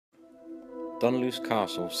Dunluce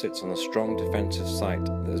Castle sits on a strong defensive site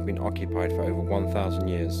that has been occupied for over 1,000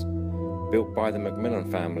 years. Built by the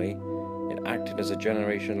Macmillan family, it acted as a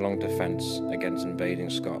generation-long defence against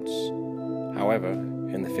invading Scots. However,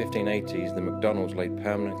 in the 1580s the MacDonalds laid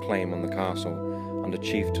permanent claim on the castle under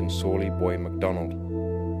chieftain Sawley Boy MacDonald.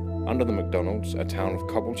 Under the MacDonalds, a town of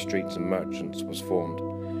cobbled streets and merchants was formed.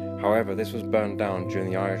 However, this was burned down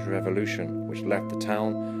during the Irish Revolution, which left the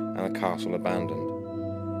town and the castle abandoned.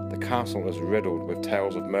 The castle is riddled with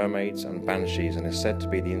tales of mermaids and banshees and is said to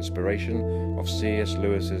be the inspiration of C.S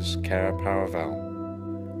Lewis's Cair Paravel.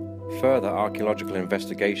 Further archaeological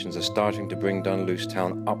investigations are starting to bring Dunluce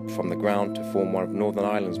town up from the ground to form one of Northern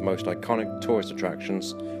Ireland's most iconic tourist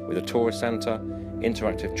attractions, with a tourist centre,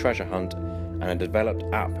 interactive treasure hunt and a developed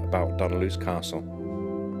app about Dunluce Castle.